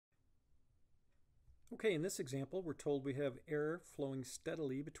Okay, in this example, we're told we have air flowing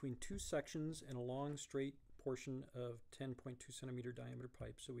steadily between two sections in a long straight portion of 10.2 centimeter diameter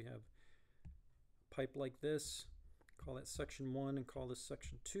pipe. So we have a pipe like this, call that section 1 and call this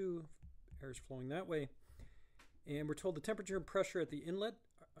section 2. Air is flowing that way. And we're told the temperature and pressure at the inlet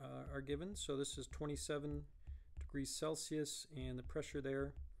are given. So this is 27 degrees Celsius and the pressure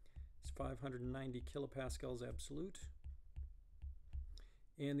there is 590 kilopascals absolute.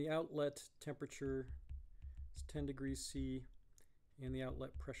 And the outlet temperature is 10 degrees C, and the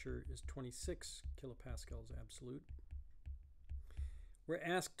outlet pressure is 26 kilopascals absolute. We're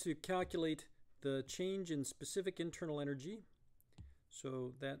asked to calculate the change in specific internal energy.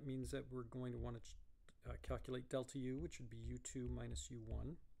 So that means that we're going to want to calculate delta U, which would be U2 minus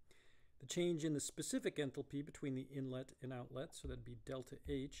U1. The change in the specific enthalpy between the inlet and outlet, so that'd be delta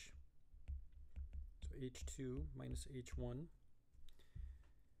H. So H2 minus H1.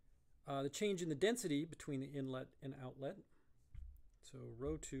 The change in the density between the inlet and outlet, so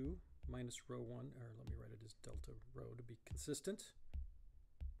rho 2 minus rho 1, or let me write it as delta rho to be consistent.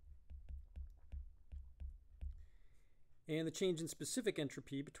 And the change in specific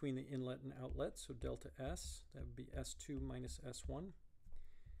entropy between the inlet and outlet, so delta S, that would be S2 minus S1.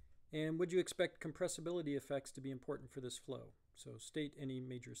 And would you expect compressibility effects to be important for this flow? So state any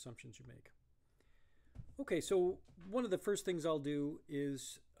major assumptions you make. Okay, so one of the first things I'll do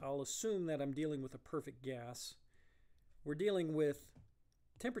is I'll assume that I'm dealing with a perfect gas. We're dealing with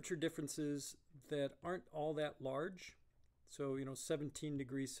temperature differences that aren't all that large. So, 17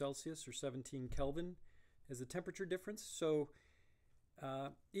 degrees Celsius or 17 Kelvin is the temperature difference. So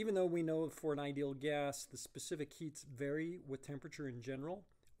even though we know for an ideal gas the specific heats vary with temperature in general,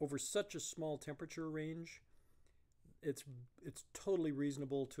 over such a small temperature range, it's totally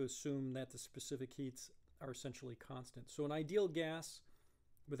reasonable to assume that the specific heats are essentially constant. So an ideal gas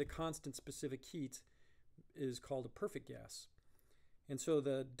with a constant specific heat is called a perfect gas. And so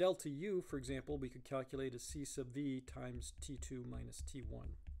the delta U, for example, we could calculate as C sub V times T2 minus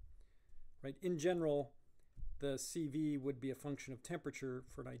T1. Right? In general, the CV would be a function of temperature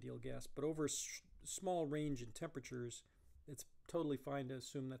for an ideal gas, but over a small range in temperatures, it's totally fine to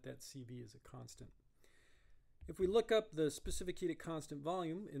assume that that CV is a constant. If we look up the specific heat at constant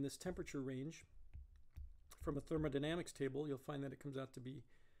volume in this temperature range from a thermodynamics table, you'll find that it comes out to be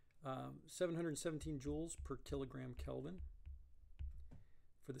 717 joules per kilogram Kelvin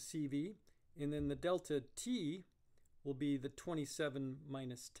for the CV. And then the delta T will be the 27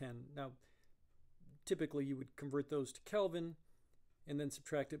 minus 10. Now, typically you would convert those to Kelvin and then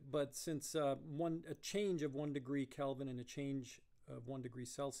subtract it. But since a change of 1 degree Kelvin and a change of 1 degree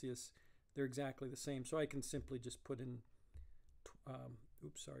Celsius, they're exactly the same. So I can simply just put in,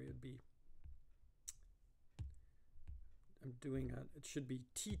 it'd be, it should be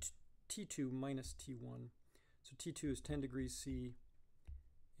T2 minus T1. So T2 is 10 degrees C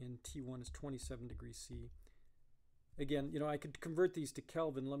and T1 is 27 degrees C. Again, I could convert these to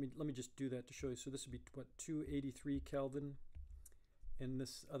Kelvin. Let me just do that to show you. So this would be what, 283 Kelvin, and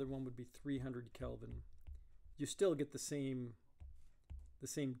this other one would be 300 Kelvin. You still get the same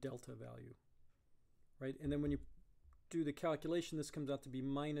delta value, right? And then when you do the calculation, this comes out to be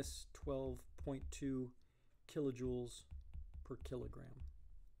minus 12.2 kilojoules per kilogram.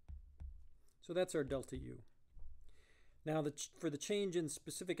 So that's our delta U. Now, for the change in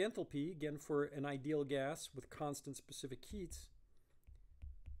specific enthalpy, again, for an ideal gas with constant specific heats,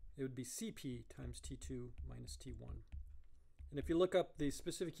 it would be Cp times T2 minus T1. And if you look up the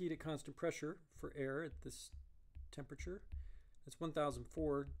specific heat at constant pressure for air at this temperature, that's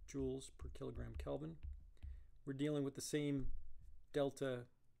 1004 joules per kilogram Kelvin. We're dealing with the same delta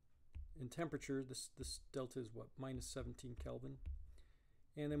in temperature. This delta is what, minus 17 Kelvin.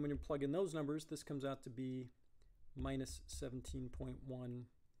 And then when you plug in those numbers, this comes out to be minus 17.1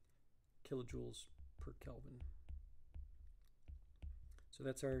 kilojoules per Kelvin. So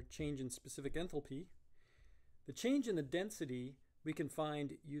that's our change in specific enthalpy. The change in the density we can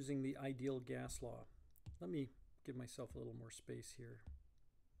find using the ideal gas law. Let me give myself a little more space here.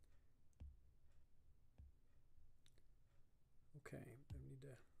 Okay, I need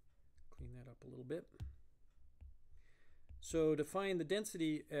to clean that up a little bit. So to find the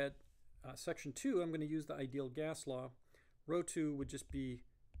density at section 2, I'm going to use the ideal gas law. Rho 2 would just be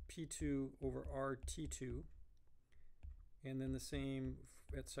P2 over RT2, and then the same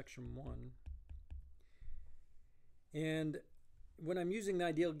at section 1. And when I'm using the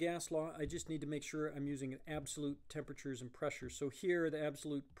ideal gas law, I just need to make sure I'm using absolute temperatures and pressures. So here the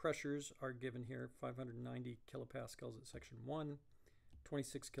absolute pressures are given here, 590 kilopascals at section 1,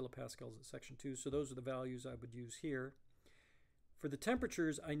 26 kilopascals at section 2. So those are the values I would use here. For the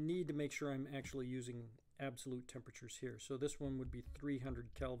temperatures, I need to make sure I'm actually using absolute temperatures here. So this one would be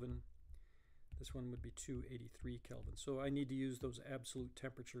 300 Kelvin. This one would be 283 Kelvin. So I need to use those absolute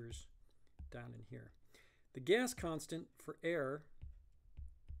temperatures down in here. The gas constant for air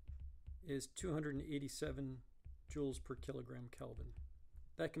is 287 joules per kilogram Kelvin.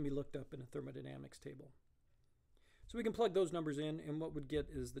 That can be looked up in a thermodynamics table. So we can plug those numbers in, and what we'd get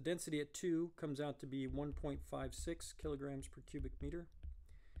is the density at 2 comes out to be 1.56 kilograms per cubic meter.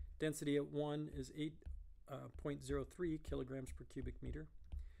 Density at 1 is 8.03 kilograms per cubic meter.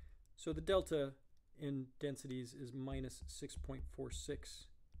 So the delta in densities is minus 6.46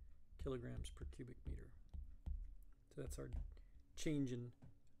 kilograms per cubic meter. So that's our change in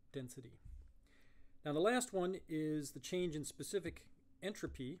density. Now the last one is the change in specific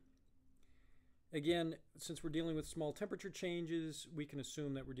entropy. Again, since we're dealing with small temperature changes, we can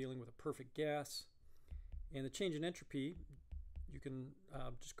assume that we're dealing with a perfect gas. And the change in entropy, you can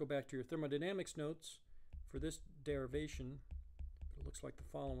just go back to your thermodynamics notes for this derivation. It looks like the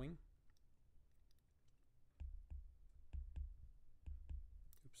following.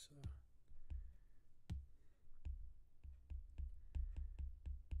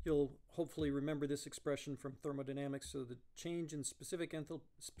 You'll hopefully remember this expression from thermodynamics. So the change in specific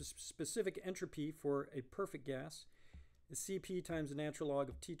entropy for a perfect gas is Cp times the natural log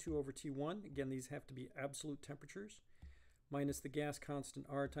of T2 over T1. Again, these have to be absolute temperatures, minus the gas constant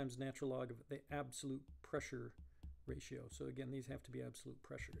R times the natural log of the absolute pressure ratio. So again, these have to be absolute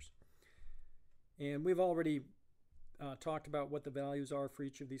pressures. And we've already talked about what the values are for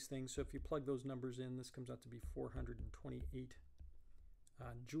each of these things. So if you plug those numbers in, this comes out to be 428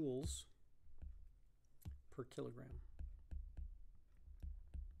 joules per kilogram.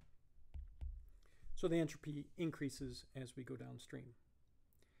 So the entropy increases as we go downstream.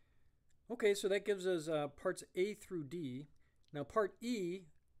 Okay, so that gives us parts A through D. Now part E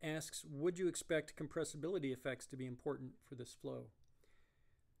asks, would you expect compressibility effects to be important for this flow?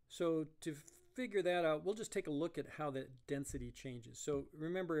 So to figure that out, we'll just take a look at how that density changes. So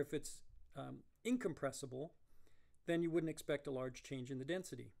remember, if it's incompressible, then you wouldn't expect a large change in the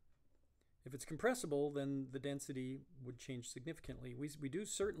density. If it's compressible, then the density would change significantly. We do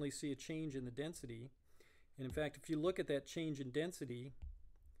certainly see a change in the density. And in fact, if you look at that change in density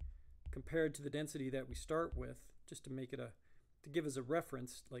compared to the density that we start with, just to make it to give us a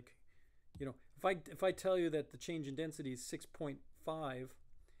reference, like, you know, if I tell you that the change in density is 6.5,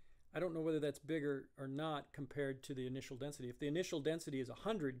 I don't know whether that's bigger or not compared to the initial density. If the initial density is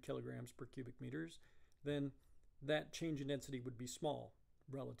 100 kilograms per cubic meters, then that change in density would be small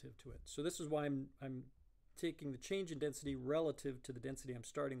relative to it. So this is why I'm taking the change in density relative to the density I'm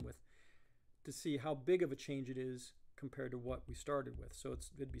starting with to see how big of a change it is compared to what we started with. So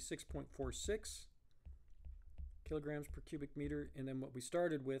it'd be 6.46 kilograms per cubic meter, and then what we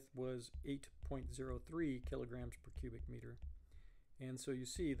started with was 8.03 kilograms per cubic meter. And so you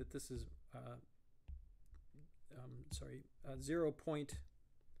see that this is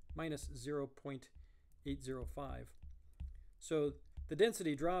minus 0.805. So the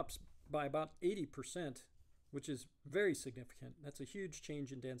density drops by about 80%, which is very significant. That's a huge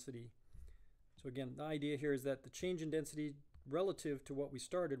change in density. So again, the idea here is that the change in density relative to what we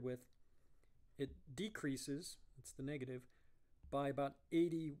started with, it decreases, it's the negative, by about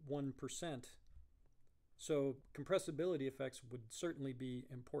 81%. So compressibility effects would certainly be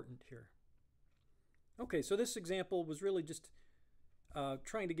important here. Okay, so this example was really just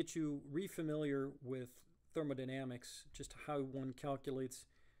trying to get you refamiliar with thermodynamics, just how one calculates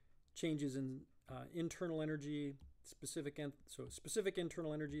changes in internal energy, specific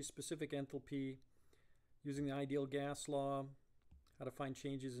internal energy, specific enthalpy, using the ideal gas law, how to find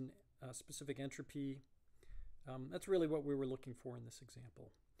changes in specific entropy. That's really what we were looking for in this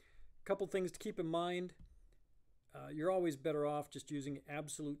example. A couple things to keep in mind. You're always better off just using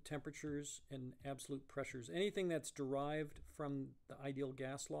absolute temperatures and absolute pressures. Anything that's derived from the ideal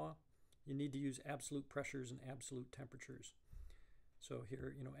gas law, you need to use absolute pressures and absolute temperatures. So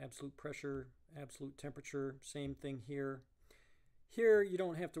here, you know, absolute pressure, absolute temperature, same thing here. Here, you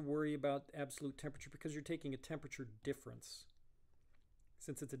don't have to worry about absolute temperature because you're taking a temperature difference.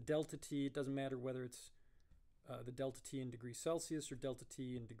 Since it's a delta T, it doesn't matter whether it's the delta T in degrees Celsius or delta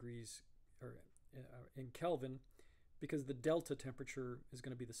T in degrees or in Kelvin, because the delta temperature is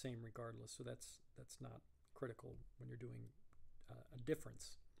going to be the same regardless. So that's not critical when you're doing a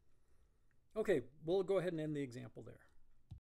difference. Okay, we'll go ahead and end the example there.